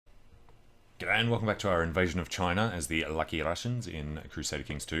and welcome back to our invasion of China as the Lucky Russians in Crusader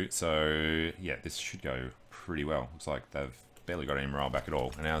Kings 2. So, yeah, this should go pretty well. Looks like they've barely got any morale back at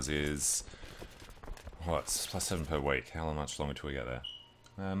all. And ours is, what, it's +7 per week. How much longer till we get there?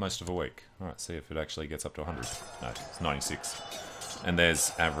 Most of a week. Alright, see if it actually gets up to 100. No, it's 96. And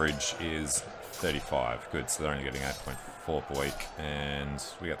theirs average is 35. Good, so they're only getting 8.4 per week. And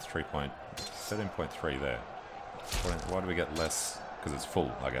we got 13.3 there. Why do we get less? Because it's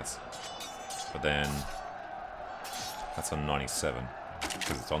full, I guess. But then that's on 97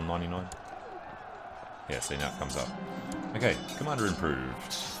 because it's on 99. Yeah, see, now it comes up. Okay, commander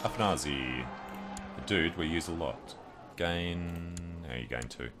improved. Afanazi, a dude we use a lot. Gain, oh, you gain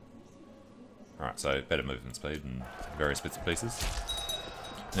 2. Alright, so better movement speed and various bits and pieces.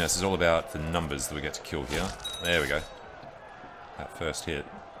 Now this is all about the numbers that we get to kill here. There we go. That first hit.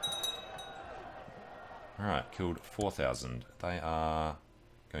 Alright, killed 4,000. They are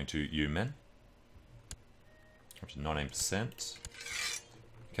going to U-men. Up to 19%.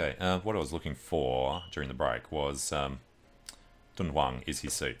 Okay, what I was looking for during the break was Dunhuang is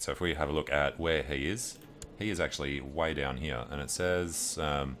his seat. So if we have a look at where he is actually way down here. And it says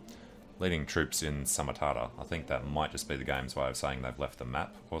leading troops in Samatara. I think that might just be the game's way of saying they've left the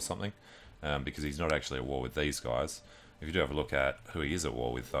map or something. Because he's not actually at war with these guys. If you do have a look at who he is at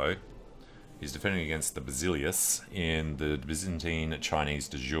war with though, he's defending against the Basilius in the Byzantine Chinese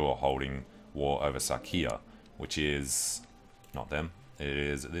de jure holding war over Sakia, which is not them. It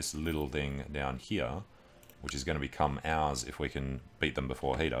is this little thing down here, which is going to become ours if we can beat them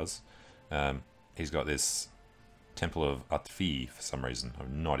before he does. He's got this Temple of Atfi for some reason. I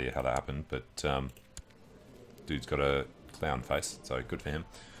have no idea how that happened, but dude's got a clown face, so good for him.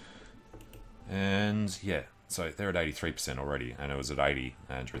 And yeah. So they're at 83% already, and it was at 80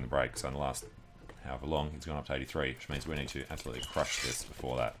 during the break, so in the last however long, it's gone up to 83, which means we need to absolutely crush this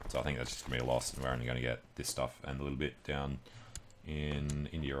before that. So I think that's just going to be a loss, and we're only going to get this stuff and a little bit down in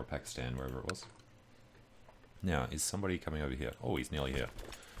India or Pakistan, wherever it was. Now, is somebody coming over here? Oh, he's nearly here.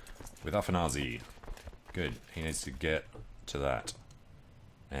 With Afanazi. Good, he needs to get to that.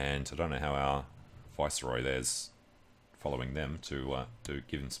 And I don't know how our Viceroy there's following them to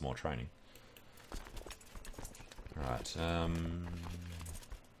give him some more training. Right,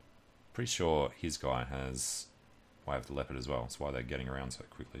 pretty sure his guy has Way of the Leopard as well. That's why they're getting around so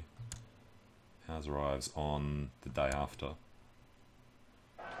quickly. Ours arrives on the day after.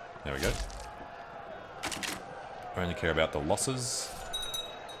 There we go. I only care about the losses.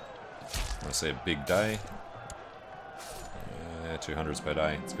 I want to see a big day. 200s per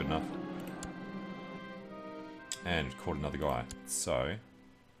day, it's good enough. And we've caught another guy, so I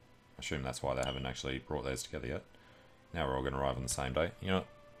assume that's why they haven't actually brought those together yet. Now we're all going to arrive on the same day. You know what?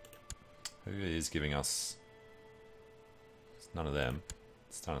 Who is giving us... It's none of them.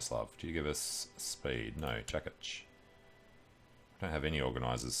 Stanislav. Do you give us speed? No. Jakic. I don't have any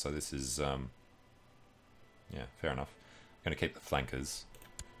organisers, so this is... yeah, fair enough. I'm going to keep the flankers.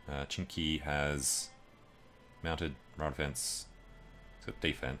 Chinky has mounted right defence. He's got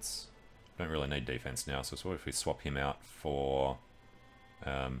defence. Don't really need defence now, so what if we swap him out for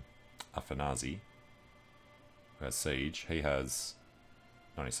Afanazi, who has siege. He has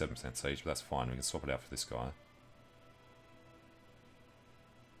 97% siege, but that's fine. We can swap it out for this guy.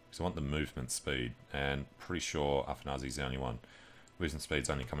 Because I want the movement speed, and pretty sure Afanazi's the only one. Movement speed's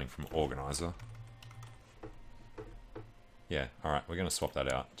only coming from Organizer. Yeah, alright, we're going to swap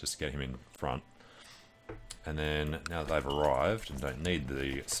that out, just to get him in front. And then, now that they've arrived and don't need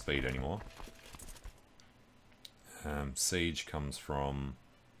the speed anymore, siege comes from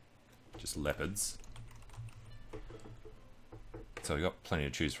just leopards. So we've got plenty to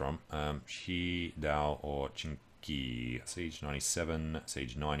choose from. Shi, Dao, or Chinky. Siege 97,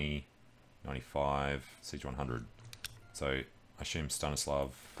 Siege 90, 95, Siege 100. So I assume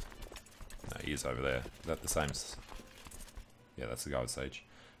Stanislav. No, he is over there. Is that the same? Yeah, that's the guy with Siege.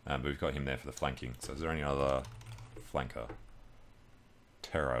 But we've got him there for the flanking. So is there any other flanker?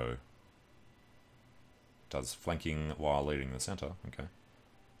 Tero. Does flanking while leading the center. Okay.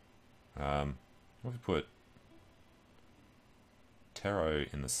 What if we put Tero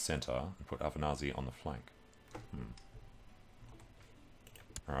in the center and put Afanazi on the flank?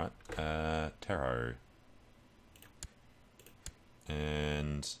 Alright. Tero.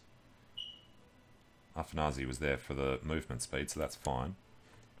 And Afanazi was there for the movement speed, so that's fine.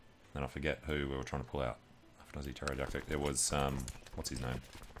 Then I forget who we were trying to pull out. Afanazi, Tero, Jaktek. There was, what's his name?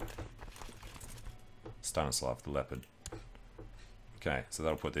 Stanislav, the leopard. Okay, so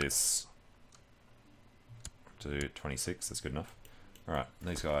that'll put this to 26, that's good enough. Alright,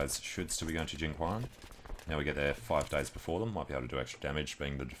 these guys should still be going to Jinghuan. Now we get there 5 days before them, might be able to do extra damage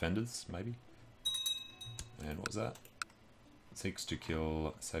being the defenders, maybe. And what was that? Seeks to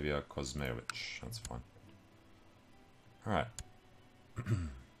kill Xavier Kosmevich. That's fine. Alright.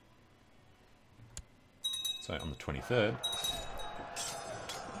 So on the 23rd.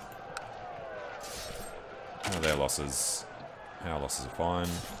 Their losses. Our losses are fine.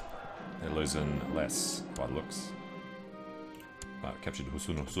 They're losing less by the looks. Captured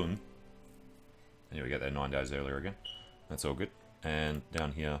Husun. And we get there 9 days earlier again. That's all good. And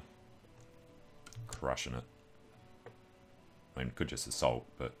down here, crushing it. I mean, could just assault,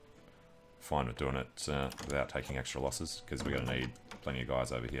 but fine with doing it without taking extra losses, because we're going to need plenty of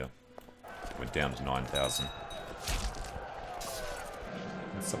guys over here. We're down to 9,000.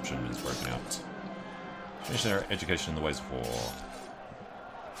 Consumption is broken out. Finish their education in the ways of war.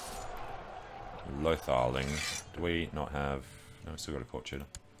 Lotharling. Do we not have... No, we still got a court tutor.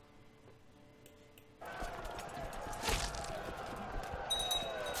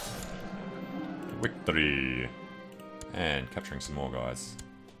 Victory! And capturing some more guys.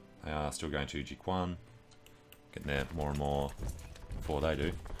 They are still going to Jiquan. Getting there more and more before they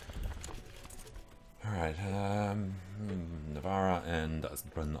do. Alright, Navarra and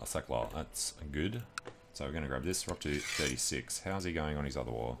Sakla. That's good. So we're going to grab this. We're up to 36. How's he going on his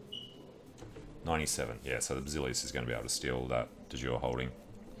other war? 97. Yeah, so the Basilius is going to be able to steal that de jure holding.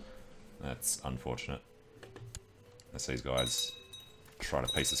 That's unfortunate. Unless these guys try to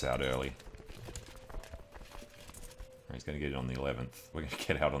piece us out early. He's going to get it on the 11th. We're going to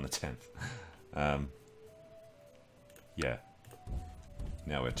get out on the 10th. Yeah.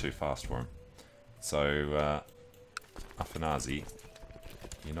 Now we're too fast for him. So, Afanazi,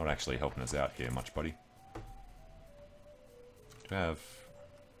 you're not actually helping us out here much, buddy. Do we have...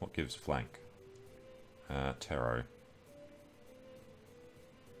 What gives flank? Taro.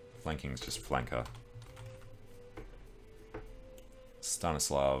 Flanking's just flanker.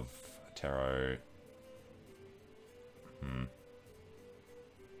 Stanislav, Taro... I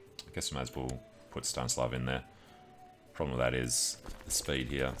guess we might as well put Stanislav in there. Problem with that is the speed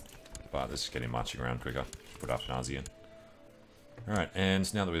here, but let's just get him marching around quicker. Put Afanazi in. Alright,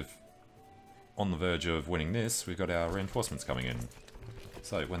 and now that we've on the verge of winning this, we've got our reinforcements coming in.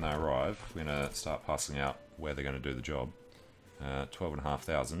 So when they arrive, we're going to start passing out where they're going to do the job.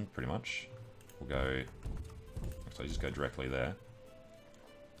 12,500 pretty much. We'll go, actually just go directly there.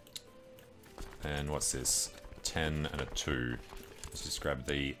 And what's this? 10 and a 2. Let's just grab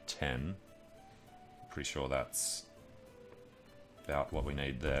the 10. Pretty sure that's about what we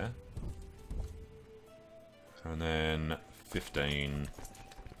need there. And then 15.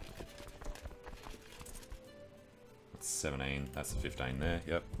 That's 17. That's the 15 there,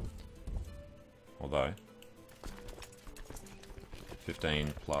 yep. Although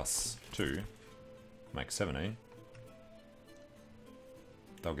 15 plus 2 makes 17.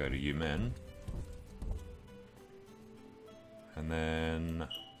 They'll go to you men. And then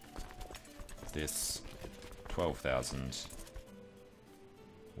this 12,000.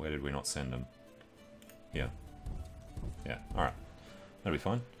 Where did we not send them? Here. Yeah, alright. That'll be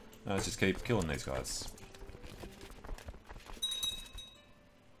fine. Let's just keep killing these guys.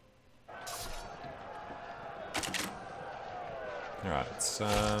 Alright, it's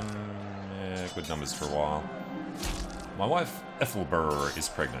yeah, good numbers for a while. My wife, Ethelburr, is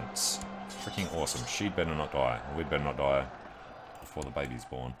pregnant. Freaking awesome. She'd better not die. We'd better not die before the baby's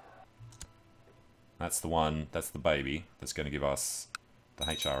born. That's the one, that's the baby that's going to give us the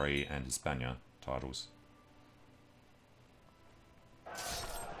HRE and Hispania titles.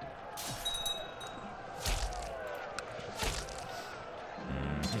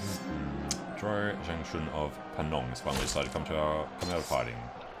 Dro Junction of Panong has finally decided to come out of hiding.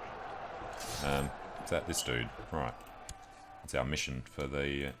 Is that this dude? Right. It's our mission for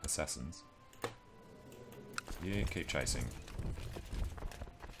the assassins. Yeah, keep chasing.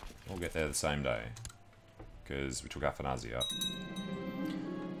 We'll get there the same day, because we took Afanazi up.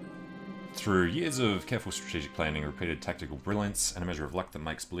 Through years of careful strategic planning, repeated tactical brilliance, and a measure of luck that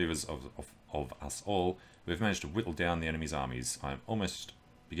makes believers of us all, we've managed to whittle down the enemy's armies. I am almost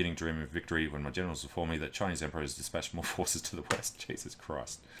beginning to dream of victory when my generals inform me that Chinese Emperor has dispatched more forces to the west. Jesus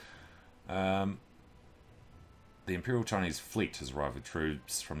Christ. The Imperial Chinese fleet has arrived with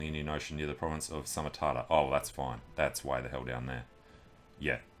troops from the Indian Ocean near the province of Samatada. Oh, that's fine. That's way the hell down there.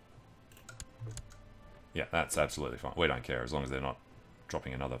 Yeah. Yeah, that's absolutely fine. We don't care, as long as they're not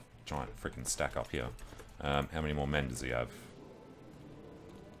dropping another giant freaking stack up here. How many more men does he have?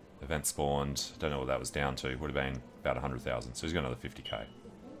 Event spawned. Don't know what that was down to. Would have been about 100,000. So he's got another 50k.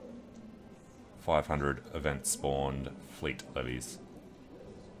 500 event spawned fleet levies.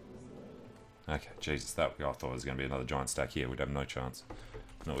 Okay, Jesus, that I thought it was going to be another giant stack here. We'd have no chance.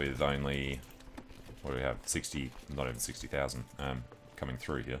 Not with only What do we have? 60, not even 60,000 coming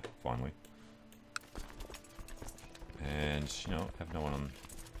through here, finally. And, you know, have no one on...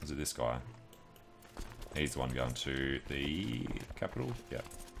 Is it this guy? He's the one going to the capital. Yeah.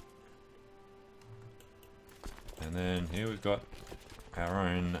 And then here we've got our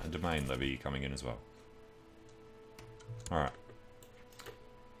own domain levy coming in as well. Alright.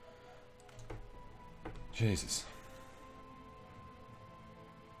 Jesus.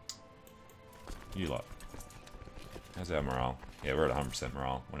 You lot. How's our morale? Yeah, we're at 100%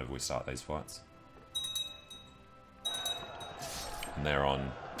 morale whenever we start these fights. And they're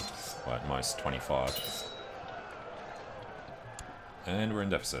on, well, at most 25. And we're in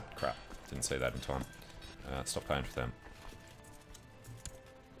deficit. Crap. Didn't see that in time. Stop paying for them.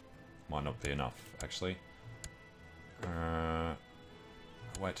 Might not be enough, actually.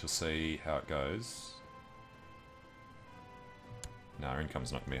 Wait till see how it goes. No, our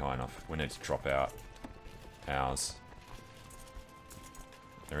income's not going to be high enough. We need to drop out ours.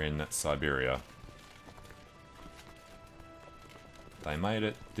 They're in Siberia. They made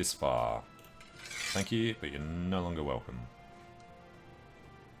it this far. Thank you, but you're no longer welcome.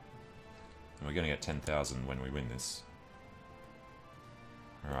 And we're going to get 10,000 when we win this.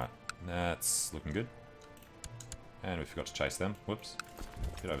 Alright, that's looking good. And we forgot to chase them. Whoops.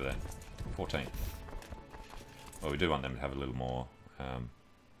 Get over there. 14. Well, we do want them to have a little more... yeah,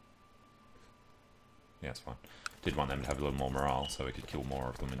 it's fine. Did want them to have a little more morale, so we could kill more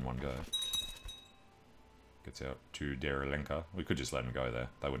of them in one go. Gets out to Derilenka. We could just let them go there.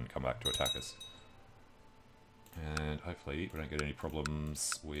 They wouldn't come back to attack us. And hopefully we don't get any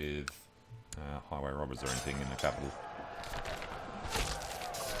problems with highway robbers or anything in the capital.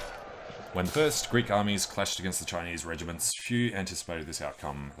 When the first Greek armies clashed against the Chinese regiments, few anticipated this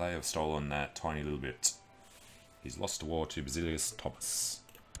outcome. They have stolen that tiny little bit. He's lost the war to Basilius Thomas.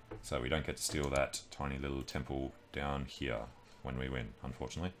 So we don't get to steal that tiny little temple down here when we win,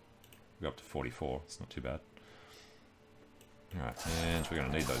 unfortunately. We go up to 44, it's not too bad. Alright, and we're going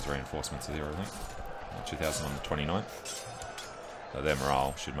to need those reinforcements here, I think. 2,000 on the 29th. So their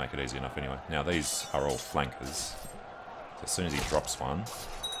morale should make it easy enough anyway. Now these are all flankers. So as soon as he drops one,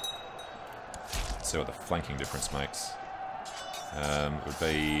 let's see what the flanking difference makes. It would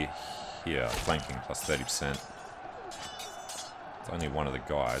be here, flanking plus 30%. It's only one of the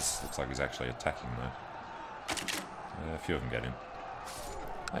guys. Looks like he's actually attacking though. A few of them get in.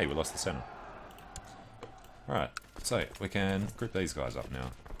 Hey, we lost the center. Alright, so we can group these guys up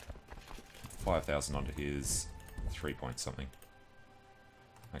now. 5,000 onto his 3 point something.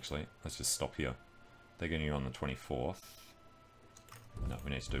 Actually, let's just stop here. They're getting you on the 24th. No,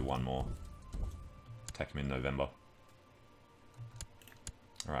 we need to do one more. Attack him in November.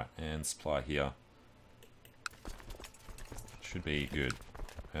 Alright, and supply here. Should be good.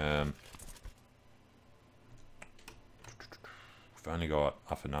 We've only got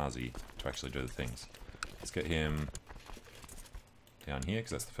Afanazi to actually do the things. Let's get him down here,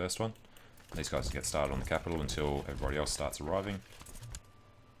 because that's the first one. These guys can get started on the capital until everybody else starts arriving.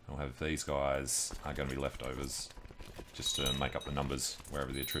 We'll have these guys are going to be leftovers, just to make up the numbers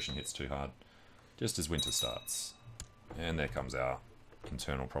wherever the attrition hits too hard, just as winter starts. And there comes our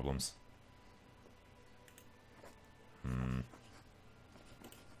internal problems.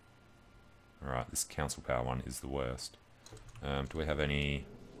 Alright, this council power one is the worst. Do we have any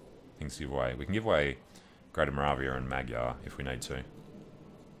things to give away? We can give away Greater Moravia and Magyar if we need to.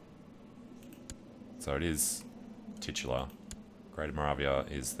 So it is titular. Greater Moravia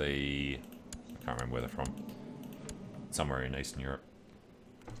is the... I can't remember where they're from. Somewhere in Eastern Europe.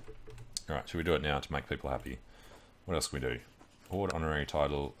 Alright, should we do it now to make people happy? What else can we do? Award honorary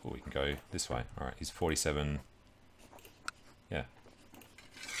title. Oh, we can go this way. Alright, he's 47. Yeah.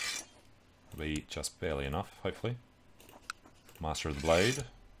 Will be just barely enough, hopefully. Master of the Blade.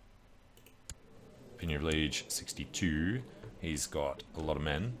 Opinion of Liege, 62. He's got a lot of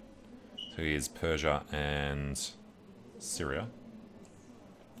men. So he is Persia and Syria.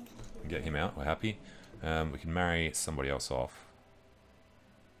 We can get him out, we're happy. We can marry somebody else off.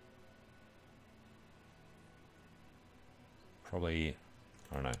 Probably,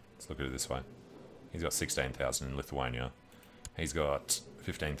 I don't know, let's look at it this way. He's got 16,000 in Lithuania. He's got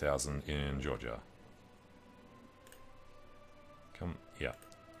 15,000 in Georgia. Come, yeah.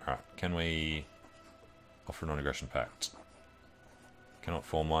 Alright, can we offer a non-aggression pact? Cannot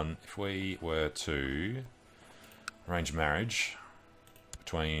form one. If we were to arrange marriage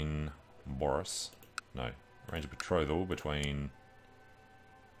between arrange a betrothal between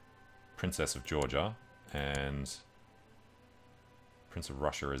Princess of Georgia and Prince of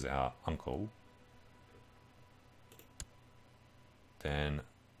Russia is our uncle, then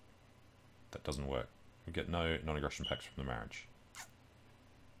that doesn't work. We get no non-aggression pacts from the marriage.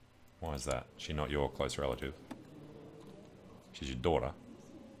 Why is that? Is she not your close relative? She's your daughter.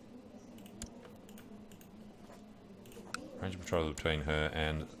 Arrange a betrothal between her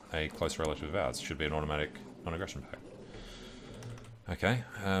and a close relative of ours. Should be an automatic non-aggression pact. Okay,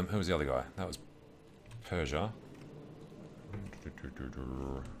 who was the other guy? That was Persia.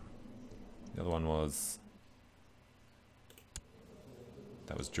 The other one was...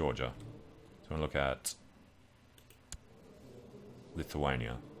 that was Georgia. So we'll look at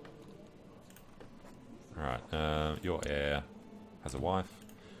Lithuania. Alright, your heir has a wife.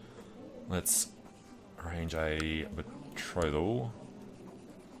 Let's arrange a betrothal.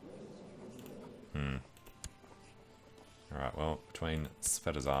 Alright, well, between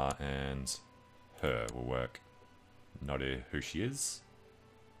Svetozar and her will work. No idea who she is.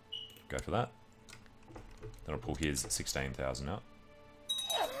 Go for that. That'll pull his 16,000 out.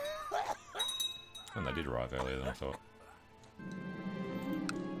 And they did arrive earlier than I thought.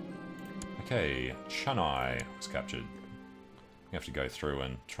 Okay, Chennai was captured. We have to go through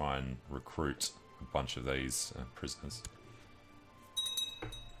and try and recruit a bunch of these prisoners.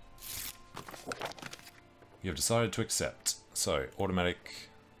 You have decided to accept. So, automatic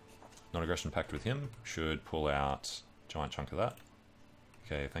non-aggression pact with him should pull out a giant chunk of that.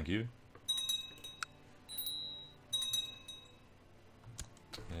 Okay, thank you.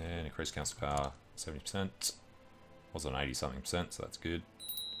 And increase council power 70%. Was on 80-something percent, so that's good.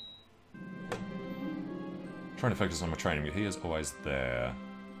 Trying to focus on my training, but he is always there.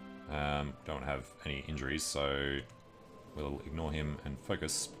 Don't have any injuries, so we'll ignore him and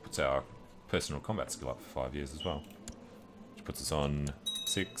focus. Puts our personal combat skill up for 5 years as well. Which puts us on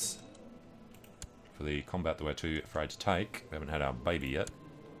 6. For the combat that we're too afraid to take. We haven't had our baby yet.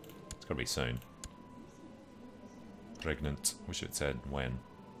 It's got to be soon. Pregnant. Wish it said when.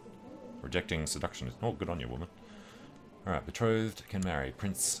 Rejecting seduction. Oh, good on you, woman. Alright, betrothed can marry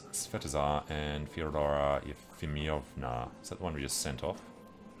Prince Svetozar and Fyodora Yefimyovna. Is that the one we just sent off?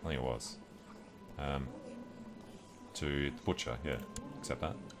 I think it was. To the butcher, yeah. Accept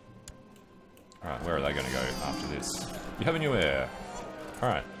that. Alright, where are they going to go after this? You have a new heir.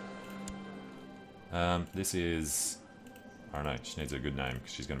 Alright. This is... I don't know, she needs a good name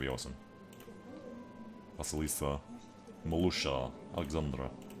because she's going to be awesome. Vasilisa. Malusha. Alexandra.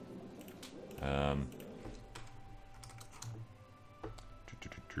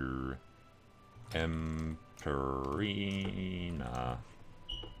 Emperina.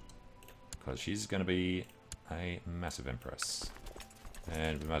 Because she's going to be a massive empress.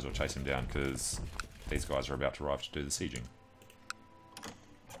 And we might as well chase him down because these guys are about to arrive to do the sieging.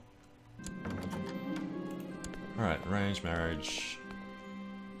 Alright, arranged marriage.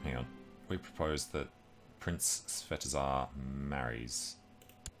 Hang on. We propose that Prince Svetozar marries.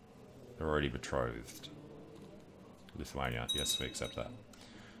 They're already betrothed. Lithuania. Yes, we accept that.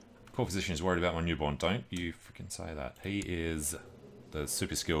 Core physician is worried about my newborn. Don't you freaking say that. He is the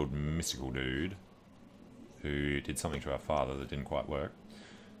super skilled mystical dude who did something to our father that didn't quite work.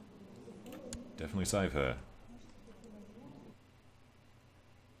 Definitely save her.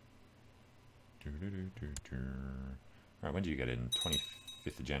 Alright, when do you get in?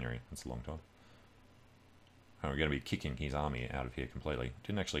 25th of January. That's a long time. Oh, we're going to be kicking his army out of here completely.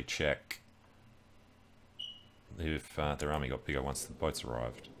 Didn't actually check if their army got bigger once the boats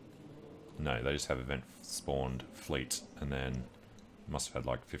arrived. No, they just have event spawned fleet and then must have had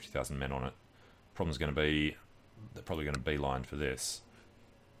like 50,000 men on it. Problem's going to be they're probably going to beeline for this.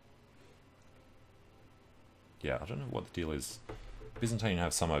 Yeah, I don't know what the deal is. Byzantine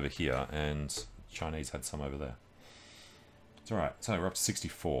have some over here and Chinese had some over there. It's alright, so we're up to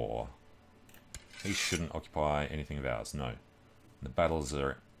 64. He shouldn't occupy anything of ours, no. The battles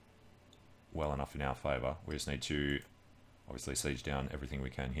are well enough in our favour. We just need to obviously siege down everything we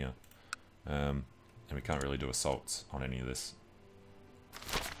can here. And we can't really do assaults on any of this.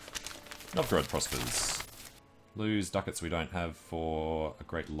 Novgorod prospers. Lose ducats we don't have for a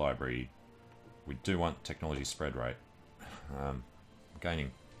great library. We do want technology spread rate.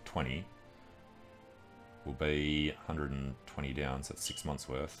 Gaining 20 will be 120 down, so that's 6 months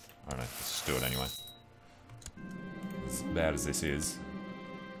worth. I don't know, let's just do it anyway. As bad as this is.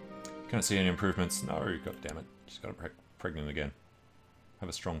 Can't see any improvements. No, god damn it. She's got pregnant again. Have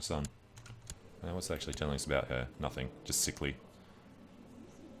a strong son. What's it actually telling us about her? Nothing. Just sickly.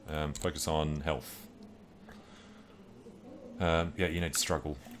 Focus on health. Yeah, you need to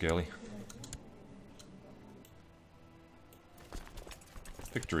struggle, girly.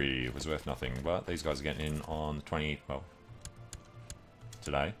 Victory was worth nothing, but these guys are getting in on the 20, well,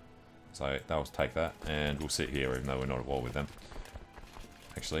 today. So they'll take that, and we'll sit here even though we're not at war with them.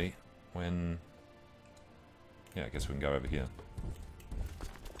 Actually, when... Yeah, I guess we can go over here.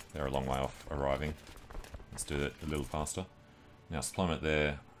 They're a long way off arriving. Let's do it a little faster. Now, supply limit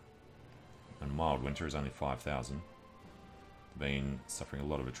there and mild winter is only 5,000. Been suffering a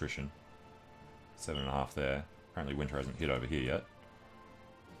lot of attrition. 7.5 there. Apparently winter hasn't hit over here yet.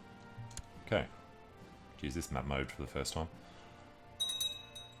 Okay. Use this map mode for the first time.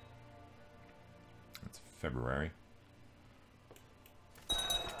 It's February.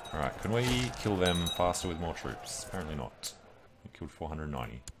 Alright, can we kill them faster with more troops? Apparently not. We killed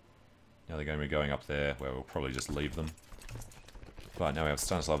 490. Now they're going to be going up there where we'll probably just leave them. But now we have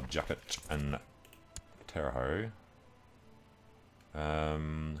Stanislav, Jacket, and Teraho.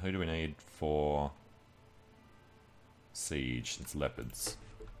 Who do we need for siege? It's leopards.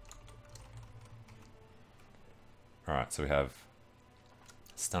 Alright, so we have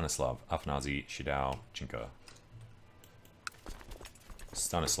Stanislav, Afanazi, Shidao, Chinka.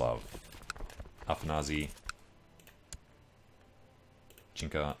 Stanislav, Afanazi,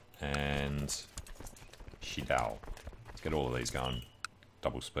 Chinka, and Shidao. Let's get all of these going.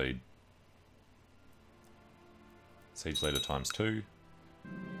 Double speed. Siege leader times 2.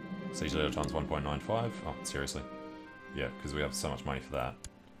 Siege leader times 1.95. Oh, seriously? Yeah, because we have so much money for that.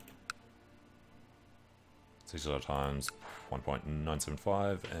 Siege leader times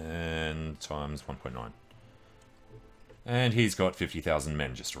 1.975 and times 1.9. And he's got 50,000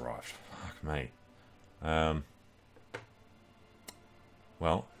 men just arrived. Fuck me.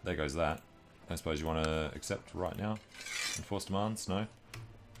 Well, there goes that. I suppose you want to accept right now? Enforce demands? No?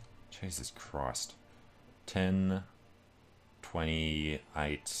 Jesus Christ. 10,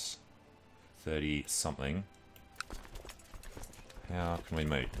 28, 30 something. How can we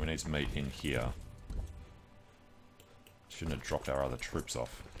meet? We need to meet in here. Shouldn't have dropped our other troops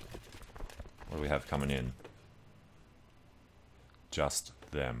off. What do we have coming in? Just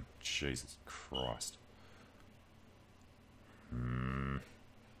them. Jesus Christ.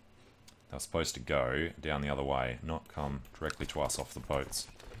 They're supposed to go down the other way, not come directly to us off the boats.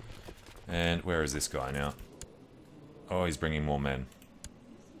 And where is this guy now? Oh, he's bringing more men.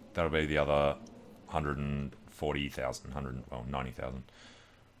 That'll be the other 140,000, well, 90,000.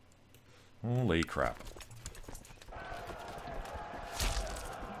 Holy crap.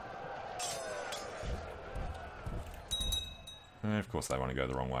 And of course they want to go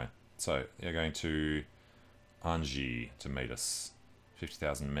the wrong way. So, they're going to Anji to meet us.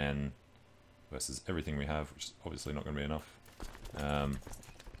 50,000 men versus everything we have, which is obviously not going to be enough.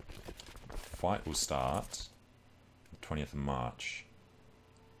 Fight will start the 20th of March.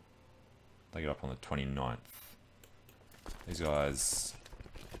 They get up on the 29th. These guys,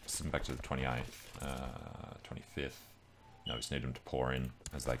 sitting back to the 28th, 25th. No, we just need them to pour in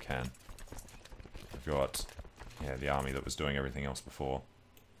as they can. We've got, yeah, the army that was doing everything else before.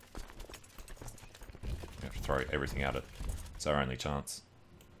 We have to throw everything at it. It's our only chance.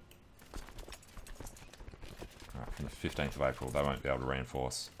 Alright, from the 15th of April, they won't be able to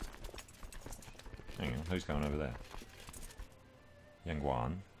reinforce. Hang on, who's going over there?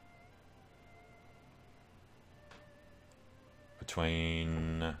 Yangguan.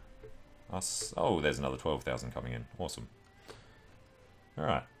 Between us... Oh, there's another 12,000 coming in. Awesome.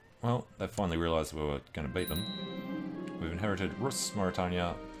 Alright, well, they've finally realised we were going to beat them. We've inherited Rus,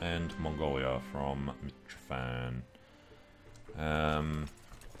 Mauritania, and Mongolia from Mitrofan.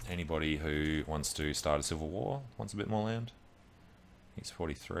 Anybody who wants to start a civil war wants a bit more land. He's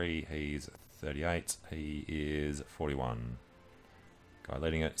 43, he's 38, he is 41. Guy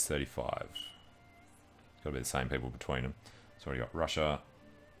leading it is 35. It's got to be the same people between them. So we got Russia,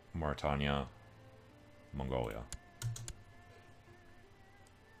 Mauritania, Mongolia.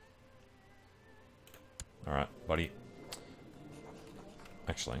 Alright, buddy.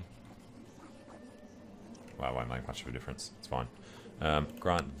 Actually, well, it won't make much of a difference. It's fine.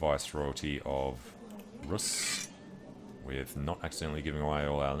 Grant Viceroyalty of Rus with not accidentally giving away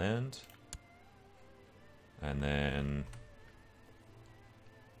all our land. And then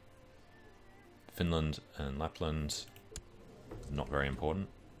Finland and Lapland, not very important.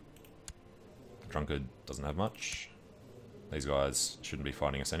 Drunkard doesn't have much. These guys shouldn't be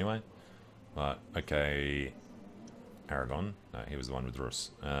fighting us anyway. But, okay, Aragon. No, he was the one with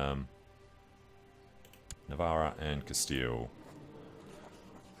Rus. Navarra and Castile.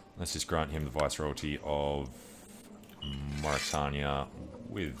 Let's just grant him the Viceroyalty of Mauritania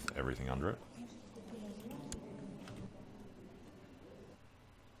with everything under it.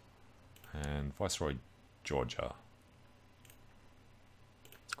 And Viceroy Georgia.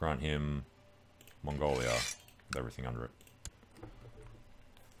 Let's grant him Mongolia with everything under it.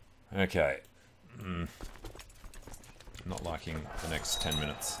 Okay. Not liking the next 10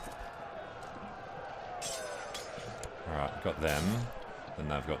 minutes. Alright, got them. Then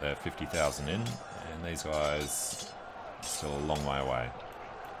they've got their 50,000 in. And these guys are still a long way away.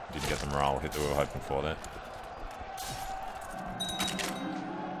 Didn't get the morale hit that we were hoping for there.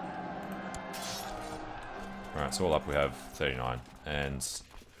 Alright, so all up we have 39. And it's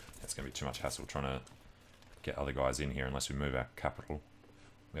going to be too much hassle trying to get other guys in here unless we move our capital.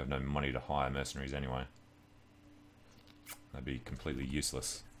 We have no money to hire mercenaries anyway. That'd be completely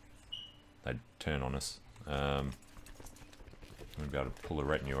useless. They'd turn on us. Wouldn't be able to pull a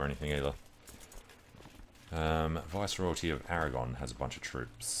retinue or anything either. Viceroyalty of Aragon has a bunch of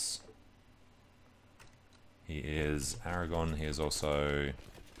troops. He is Aragon, he is also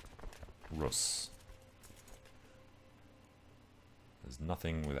Rus. There's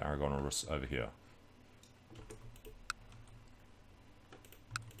nothing with Aragon or Rus over here.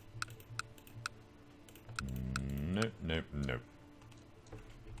 Nope, nope, nope.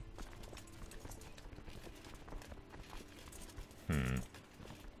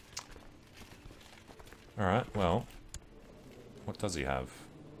 Alright, well, what does he have?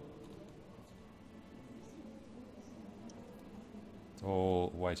 It's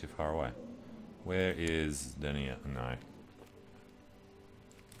all way too far away. Where is Denia? No.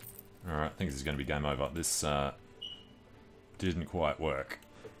 Alright, I think this is going to be game over. This didn't quite work.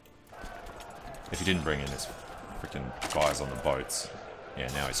 If he didn't bring in his freaking guys on the boats,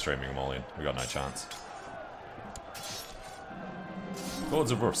 yeah, now he's streaming them all in. We got no chance. Lords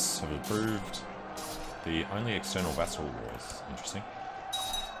of Rus have approved the only external vassal wars. Interesting.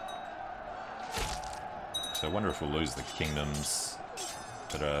 So I wonder if we'll lose the kingdoms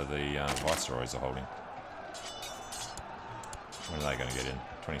that the viceroys are holding. When are they going to get in?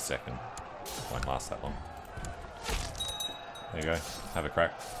 22nd. Won't last that long. There you go. Have a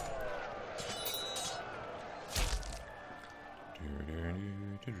crack.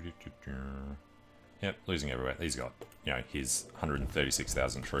 Yep, losing everywhere. He's got, you know, his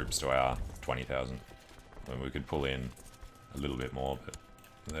 136,000 troops to our 20,000. When we could pull in a little bit more, but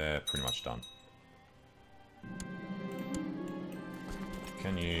they're pretty much done.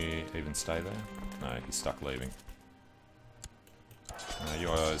 Can you even stay there? No, he's stuck leaving. You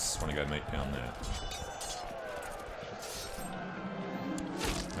guys want to go meet down there.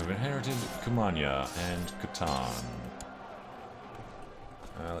 We've inherited Kumania and Catan.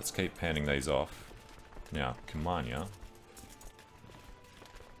 Let's keep handing these off. Now, Kumania.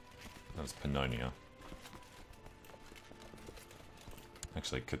 That was Pannonia.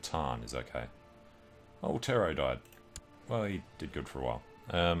 Actually, Catan is okay. Oh, Tero died. Well, he did good for a while.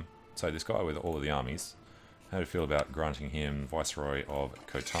 So this guy with all of the armies, how do you feel about granting him Viceroy of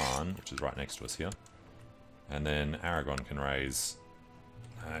Khotan, which is right next to us here? And then Aragon can raise...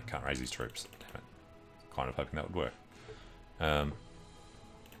 can't raise his troops. Damn it. Kind of hoping that would work.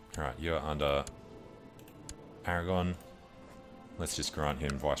 Alright, you're under Aragon. Let's just grant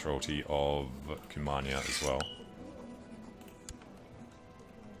him Viceroyalty of Kumania as well.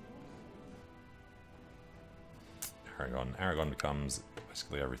 Aragon becomes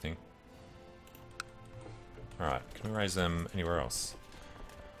basically everything. Alright, can we raise them anywhere else?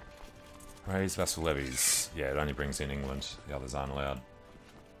 Raise vassal levies. Yeah, it only brings in England. The others aren't allowed.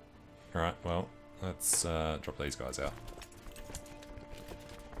 Alright, well, let's drop these guys out.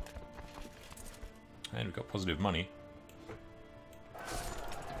 And we've got positive money.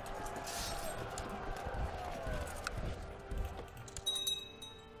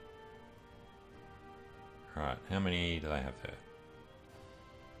 Alright, how many do they have there?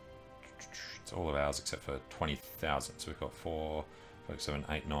 It's all of ours except for 20,000. So we've got 4, 5, 7,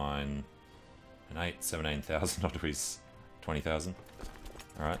 8, 9, and 8, 17,000 onto his 20,000.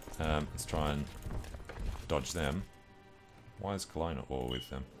 Alright, let's try and dodge them. Why is Cologne at war with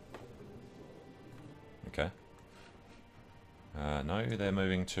them? Okay. No, they're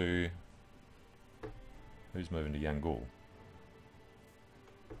moving to... Who's moving to Yangul?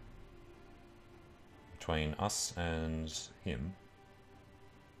 Between us and him.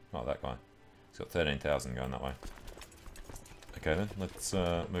 Oh, that guy. He's got 13,000 going that way. Okay then, let's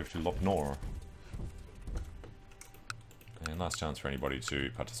move to Lop Nor. And last chance for anybody to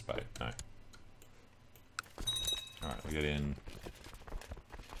participate. No. Alright, we get in...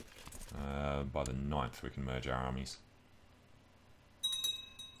 by the 9th we can merge our armies.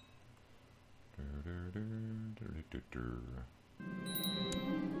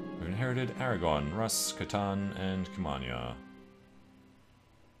 We've inherited Aragon, Rus, Catan, and Kumania.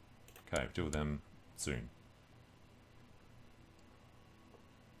 Okay, deal with them soon.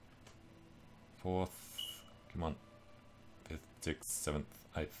 4th, come on. 5th, 6th, 7th,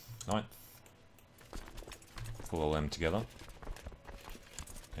 8th, 9th. Pull all them together.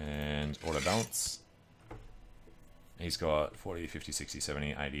 And auto balance. He's got 40, 50, 60,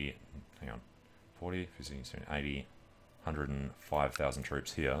 70, 80, hang on, 40, 50, 60, 80, 105,000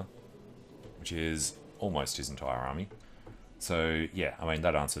 troops here, which is almost his entire army. So, yeah, I mean,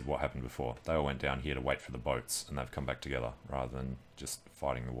 that answered what happened before. They all went down here to wait for the boats, and they've come back together, rather than just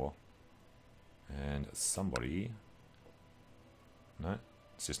fighting the war. And somebody... No,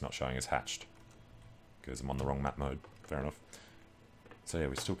 it's just not showing as hatched, because I'm on the wrong map mode. Fair enough. So, yeah,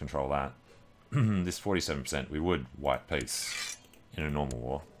 we still control that. This 47%, we would white peace in a normal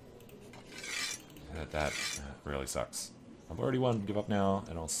war. That really sucks. I've already won, give up now,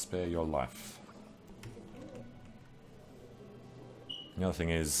 and I'll spare your life. The other thing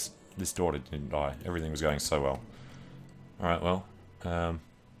is, this daughter didn't die. Everything was going so well. Alright, well,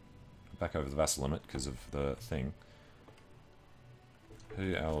 back over the vassal limit because of the thing.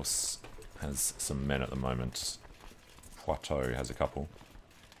 Who else has some men at the moment? Poitou has a couple.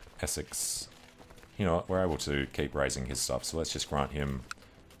 Essex. You know what, we're able to keep raising his stuff, so let's just grant him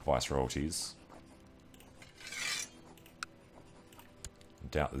viceroyalties.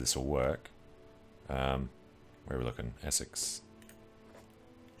 Doubt that this will work. Where are we looking? Essex.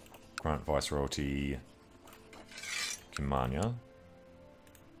 Grant viceroyalty Kimania.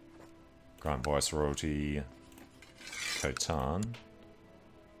 Grant viceroyalty Khotan.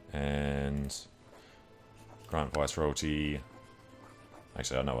 And grant viceroyalty...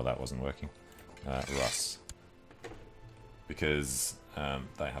 Actually, I know why that wasn't working. Russ. Because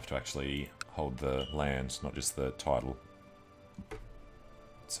they have to actually hold the land, not just the title.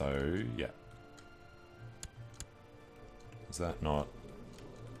 So, yeah. Is that not...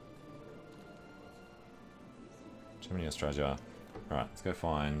 Germany, Australia. Alright, let's go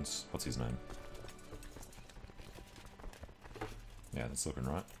find... What's his name? Yeah, that's looking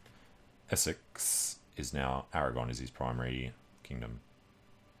right. Essex is now... Aragon is his primary kingdom.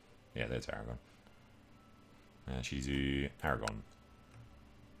 Yeah, there's Aragon. Shizu, Aragon.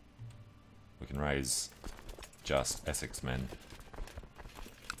 We can raise just Essex men.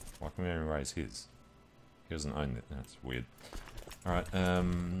 Why can we only raise his? He doesn't own it. That's weird. Alright,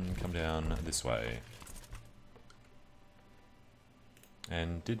 come down this way.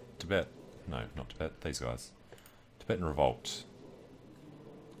 And did Tibet... No, not Tibet. These guys. Tibetan Revolt.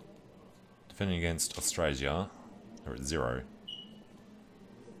 Defending against Austrasia. They're at 0.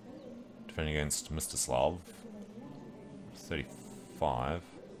 Defending against Mstislav. 35.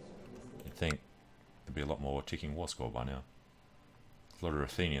 You'd think there'd be a lot more ticking war score by now. A lot of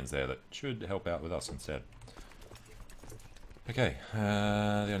Athenians there that should help out with us instead. Okay,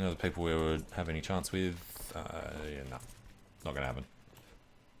 the only other people we would have any chance with... yeah, no. Not going to happen.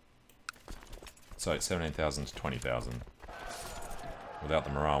 So, 17,000 to 20,000. Without the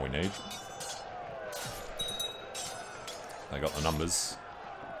morale we need. They got the numbers.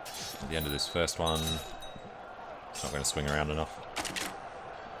 At the end of this first one, it's not going to swing around enough.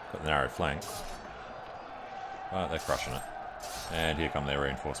 Got the narrow flank. But they're crushing it. And here come their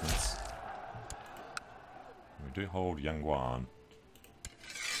reinforcements. We do hold Yangguan.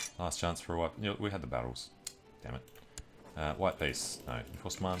 Last chance for a white... You know, we had the battles. Damn it. White peace. No,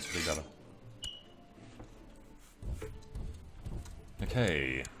 enforced demands would be better.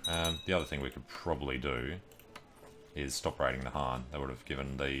 Okay. The other thing we could probably do is stop raiding the Han. They would have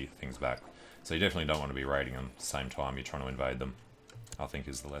given the things back. So you definitely don't want to be raiding them at the same time you're trying to invade them, I think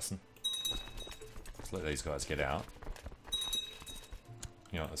is the lesson. Let's let these guys get out.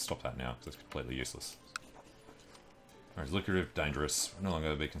 You know, let's stop that now, because it's completely useless. Alright, lucrative, dangerous, no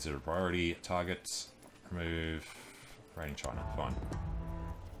longer be considered a priority. Target, remove, raiding China, fine.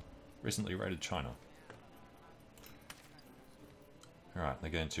 Recently raided China. Alright,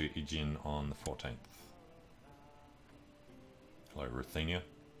 they're going to Ijin on the 14th. Hello, Ruthenia.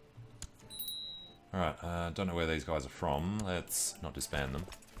 Alright, don't know where these guys are from. Let's not disband them.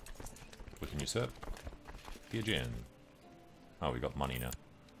 We can usurp. Ijin. Oh, we got money now.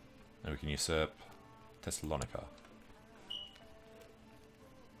 And we can usurp Thessalonica.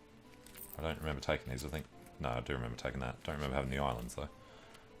 I don't remember taking these, I think. No, I do remember taking that. Don't remember having the islands, though.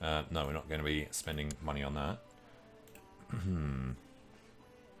 No, we're not going to be spending money on that.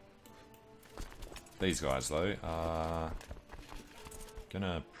 These guys, though, are going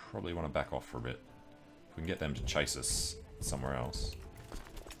to probably want to back off for a bit. If we can get them to chase us somewhere else.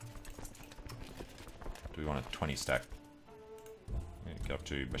 Do we want a 20 stack? Go up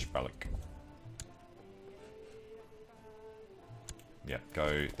to Beshbalik. Yeah,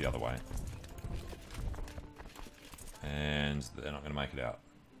 go the other way. And they're not going to make it out.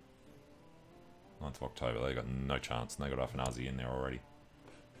 9th of October, they got no chance, and they got Afanazi in there already.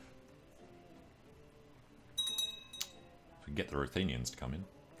 If we can get the Ruthenians to come in.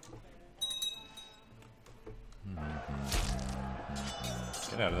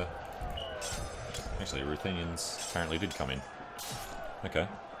 Get out of there. Actually, Ruthenians apparently did come in. Okay.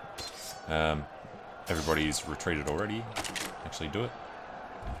 Everybody's retreated already. Actually do it.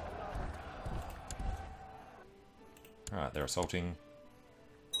 Alright, they're assaulting.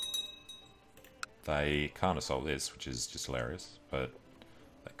 They can't assault this, which is just hilarious, but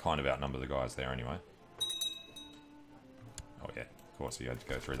they kind of outnumber the guys there anyway. Oh yeah, of course you had to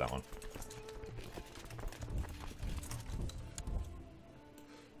go through that one.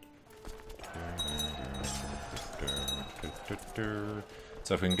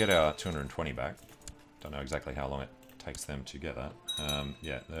 So if we can get our 220 back, don't know exactly how long it takes them to get that.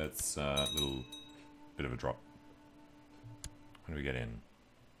 Yeah, that's a little bit of a drop. When do we get in?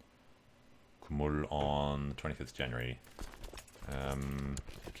 Kumul on the 25th January.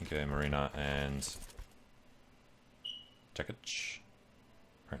 Kinko Marina and Jakic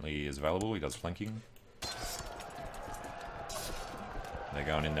apparently is available. He does flanking. They're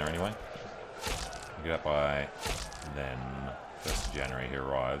going in there anyway. We get out by then. 1st of January he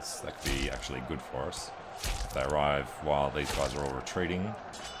arrives. That could be actually good for us. If they arrive while these guys are all retreating,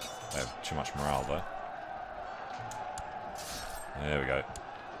 they have too much morale though. There we go.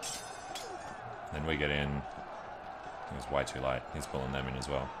 Then we get in. I think it's way too late. He's pulling them in as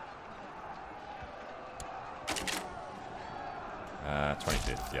well.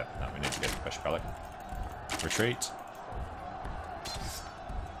 25th, yeah. No, we need to get to Beshbalik. Retreat.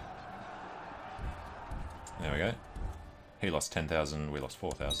 There we go. He lost 10,000, we lost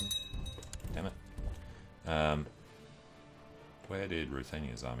 4,000. Damn it. Where did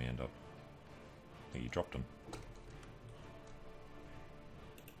Ruthenia's army end up? I think he dropped them.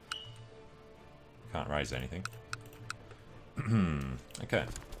 Can't raise anything. Okay.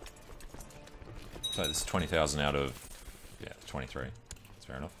 So this is 20,000 out of, yeah, 23. That's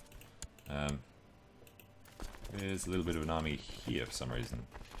fair enough. There's a little bit of an army here for some reason.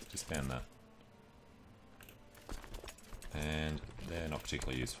 Disband that. And they're not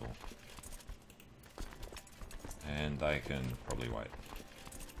particularly useful. And they can probably wait.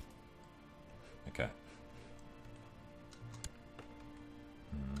 Okay.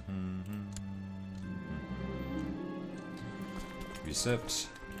 Usurped.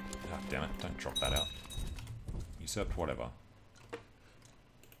 Oh, damn it, don't drop that out. Usurped whatever.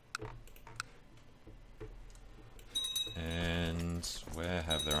 And where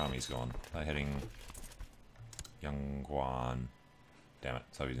have their armies gone? They're heading Yangguan. Damn it,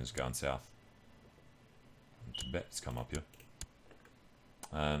 so he's just going south. Tibet's come up here.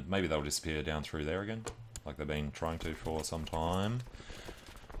 Maybe they'll disappear down through there again, like they've been trying to for some time.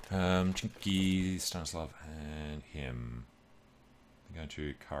 Chinky, Stanislav, and him. They're going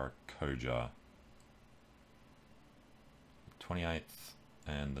to Karakoja. 28th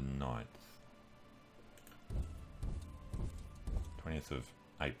and the 9th. 20th of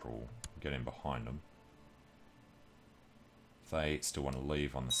April. Get in behind them. If they still want to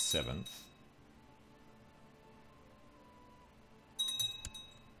leave on the 7th.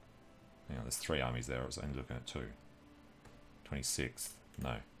 Hang on, there's 3 armies there. I was only looking at 2. 26th.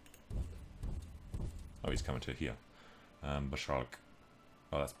 No. Oh, he's coming to here. Bashalk.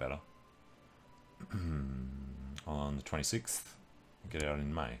 Oh, that's better. On the 26th. Get out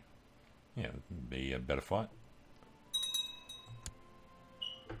in May. Yeah, it'd be a better fight.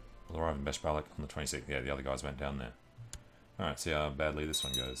 We'll arrive in Beshbalik on the 26th. Yeah, the other guys went down there. Alright, see how badly this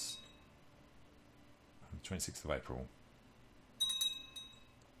one goes. 26th of April.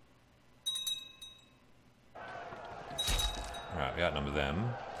 Alright, we outnumber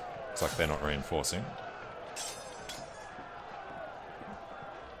them. Looks like they're not reinforcing.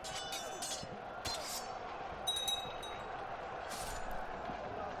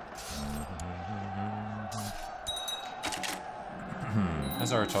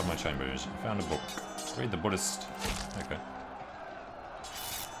 As I retired my chambers, I found a book. Read the Buddhist. Okay.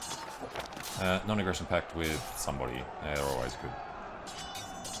 Non-aggression pact with somebody. Yeah, they're always good.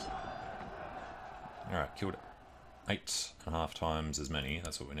 Alright, killed 8.5 times as many.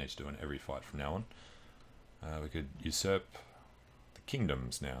 That's what we need to do in every fight from now on. We could usurp the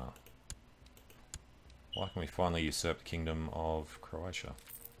kingdoms now. Why can we finally usurp the kingdom of Croatia?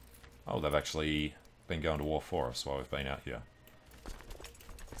 Oh, they've actually been going to war for us while we've been out here.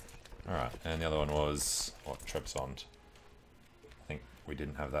 Alright, and the other one was, what, Trebizond. I think we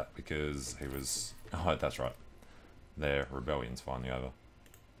didn't have that because he was... Oh, that's right. Their rebellion's finally over.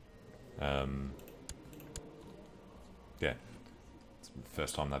 Yeah. It's the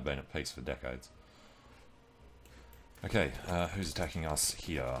first time they've been at peace for decades. Okay, who's attacking us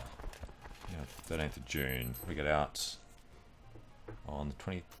here? Yeah, 13th of June. We get out on the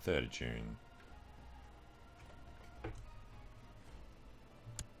 23rd of June.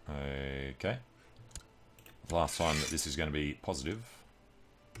 Okay. The last time that this is going to be positive.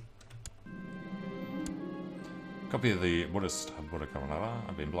 Copy of the Buddhist Buddha Kamanara.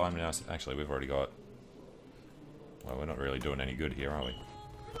 I've been blind now. Actually, we've already got... Well, we're not really doing any good here, are we?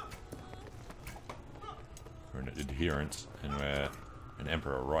 We're an adherent, and we're an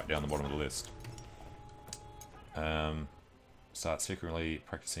emperor right down the bottom of the list. Start secretly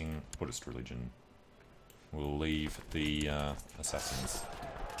practicing Buddhist religion. We'll leave the assassins.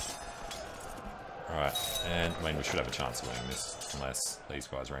 Alright, and I mean, we should have a chance of winning this, unless these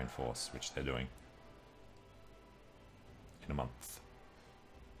guys reinforce, which they're doing. In a month.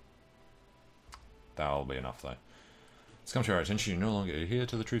 That'll be enough, though. It's come to our attention you no longer adhere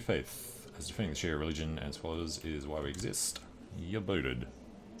to the true faith, as defending the Shia religion and its followers is why we exist. You're booted.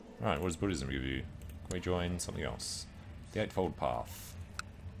 Right, what does Buddhism give you? Can we join something else? The Eightfold Path.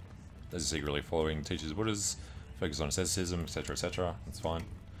 Those are secretly following teachers of Buddhas, focus on asceticism, etc., etc. That's fine.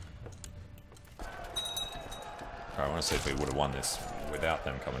 Alright, I want to see if we would have won this without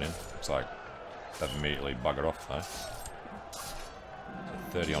them coming in. Looks like they've immediately buggered off, though. So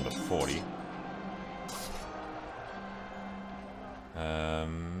 30 on to 40.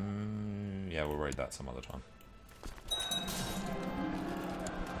 Yeah, we'll read that some other time.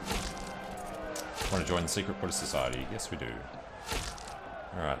 Want to join the secret Buddhist society? Yes, we do.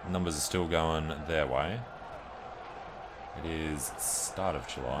 Alright, numbers are still going their way. It is start of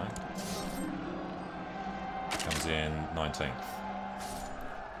July. Comes in 19th.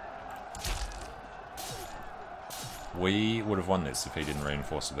 We would have won this if he didn't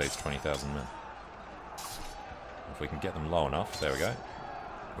reinforce with these 20,000 men. If we can get them low enough, there we go.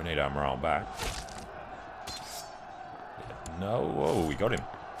 We need our morale back. Yeah, no, whoa, we got him.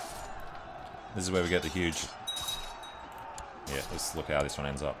 This is where we get the huge... Yeah, let's look how this one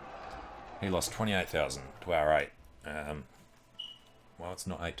ends up. He lost 28,000 to our 8. Well, it's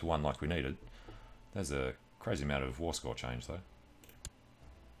not 8 to 1 like we needed. There's a crazy amount of war score change, though.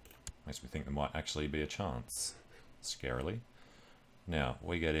 Makes me think there might actually be a chance. Scarily. Now,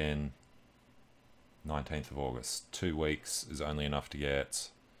 we get in 19th of August. 2 weeks is only enough to get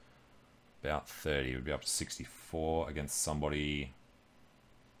about 30. We'd be up to 64 against somebody...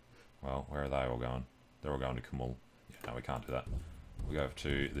 Well, where are they all going? They're all going to Kamul. Yeah, no, we can't do that. We'll go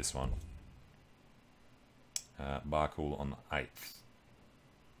to this one. Barkul on the 8th.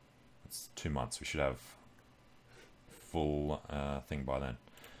 It's 2 months. We should have full thing by then.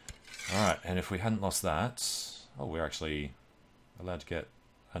 Alright, and if we hadn't lost that... Oh, we're actually allowed to get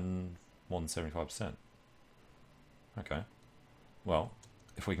more than 75%. Okay. Well,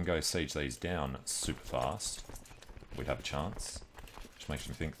 if we can go siege these down super fast, we'd have a chance. Which makes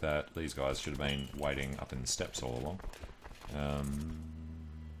me think that these guys should have been waiting up in the steppes all along.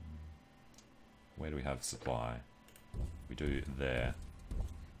 Where do we have supply? We do there.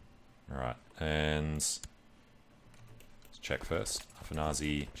 Alright, and let's check first.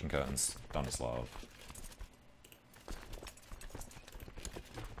 Afanazi, Chinka, and Stanislav.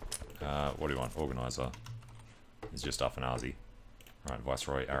 What do you want? Organizer. It's just Afanazi. Right,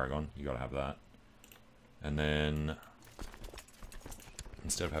 Viceroy Aragon, you gotta have that. And then,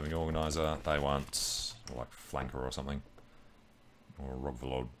 instead of having Organizer, they want, like, Flanker or something. Or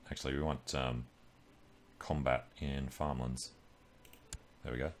Rogvalod. Actually, we want Combat in Farmlands.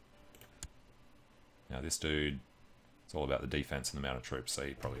 There we go. Now this dude, it's all about the defense and the amount of troops, so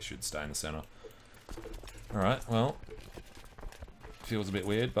he probably should stay in the center. Alright, well, feels a bit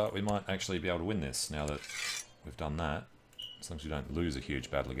weird, but we might actually be able to win this now that we've done that. As long as we don't lose a huge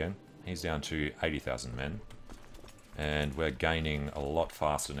battle again. He's down to 80,000 men. And we're gaining a lot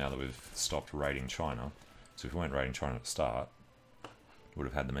faster now that we've stopped raiding China. So if we weren't raiding China at the start, we would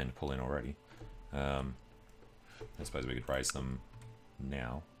have had the men to pull in already. I suppose we could raise them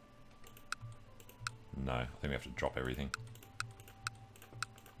now. No, I think we have to drop everything.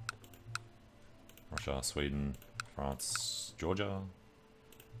 Russia, Sweden, France, Georgia,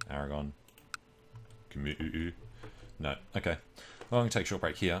 Aragon, no, okay. Well, I'm going to take a short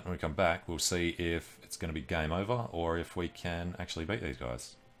break here. When we come back, we'll see if it's going to be game over or if we can actually beat these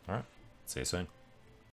guys. Alright, see you soon.